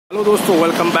Hello दोस्तों,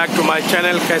 welcome back to my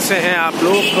channel. कैसे हैं आप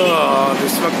लोग?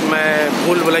 इस वक्त मैं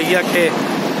भूल भुलैया के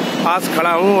पास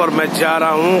खड़ा हूं और मैं जा रहा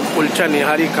हूं कुलचा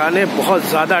निहारी खाने। बहुत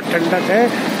ज़्यादा ठंडक है,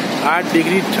 8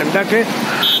 डिग्री ठंडक है।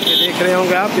 ये देख रहे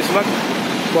होंगे आप, इस वक्त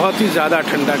बहुत ही ज़्यादा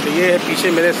ठंडक है। ये है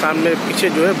पीछे, मेरे सामने पीछे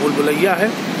जो है भूल भुलैया है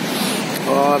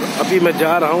और अभी मैं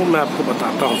जा रहा हूँ, मैं आपको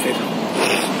बताता हूँ फिर।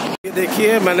 ये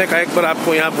देखिए, मैंने कहा एक बार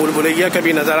आपको यहाँ भूल भुलैया का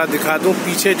भी नज़ारा दिखा दूँ।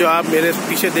 पीछे जो आप मेरे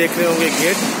पीछे देख रहे होंगे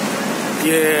गेट,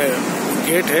 ये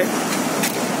गेट है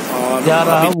और जा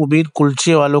रहा हूँ मुबीन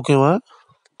कुलचे वालों के वहाँ।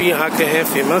 यहाँ के हैं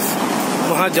फेमस,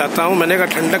 वहाँ जाता हूँ। मैंने कहा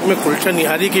ठंडक में कुलचा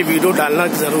निहारी की वीडियो डालना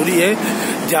ज़रूरी है।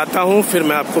 जाता हूँ फिर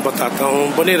मैं आपको बताता हूँ।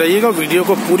 बने रहिएगा, वीडियो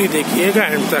को पूरी देखिएगा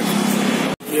एंड तक।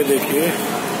 ये देखिए,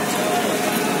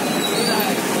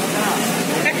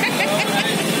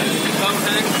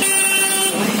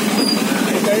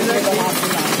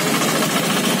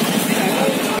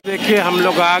 देखिए हम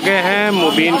लोग आ गए हैं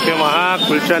मुबीन के वहाँ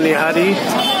कुलचा निहारी।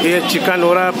 ये चिकन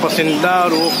हो रहा है पसंदीदा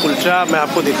और वो कुलचा मैं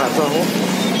आपको दिखाता हूँ।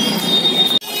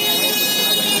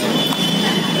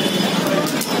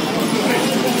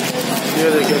 ये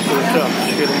देखिए कुलचा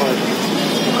शीरमल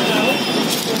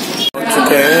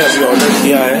चुके हैं। अभी ऑर्डर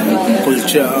किया है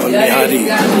कुलचा और निहारी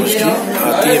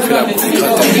आती है, फिर आपको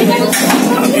दिखाते हैं।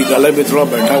 अभी गले में थोड़ा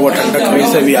बैठा हुआ, ठंडक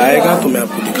कहीं से भी आएगा तो मैं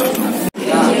आपको दिखाता हूँ।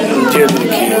 ये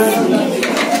देखिए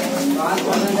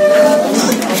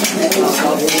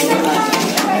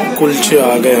कुलचे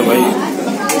आ गए हैं भाई।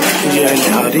 ये है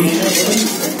निहारी,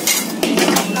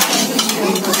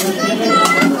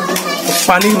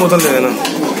 पानी की बोतल दे देना।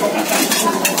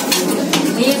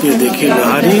 ये देखिए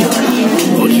निहारी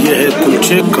और ये है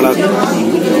कुलचे कड़क,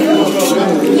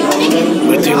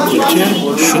 बेहतरीन कुलचे।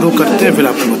 शुरू करते हैं फिर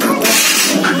आपको बताते हैं।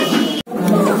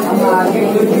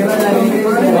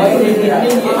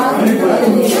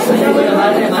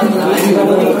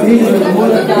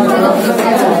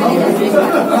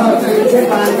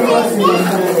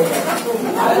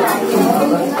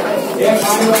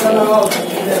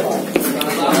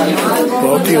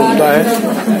 बहुत ही उम्दा है,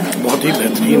 बहुत ही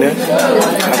बेहतरीन है।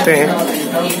 खाते हैं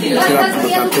फिर आपको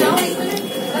बताते हैं।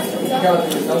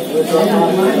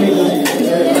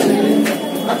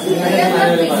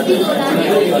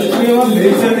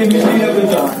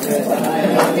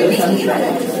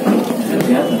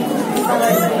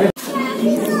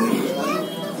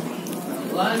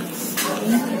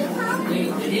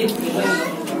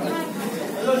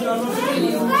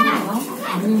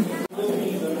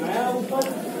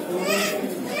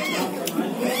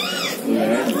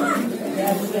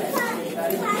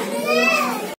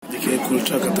 देखिए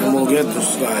कुलचा खत्म हो गया,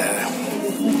 दूसरा आया है,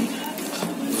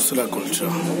 दूसरा कुलचा।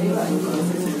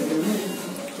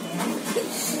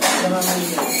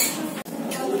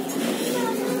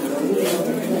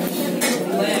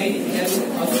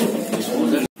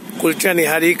 कुलचा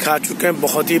निहारी खा चुके हैं,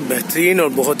 बहुत ही बेहतरीन और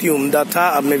बहुत ही उम्दा था।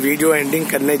 अब मैं वीडियो एंडिंग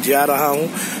करने जा रहा हूं।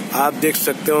 आप देख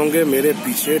सकते होंगे मेरे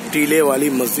पीछे टीले वाली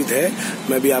मस्जिद है,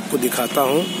 मैं भी आपको दिखाता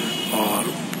हूं। और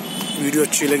वीडियो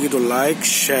अच्छी लगी तो लाइक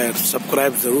शेयर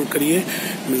सब्सक्राइब जरूर करिए।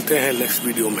 मिलते हैं नेक्स्ट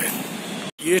वीडियो में।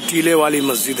 ये टीले वाली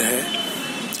मस्जिद है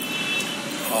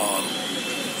और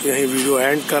यही वीडियो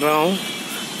एंड कर रहा हूँ।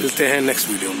 मिलते हैं नेक्स्ट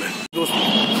वीडियो में।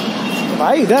 दोस्तों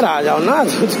भाई इधर आ जाओ ना,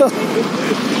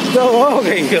 तो हो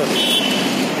गई।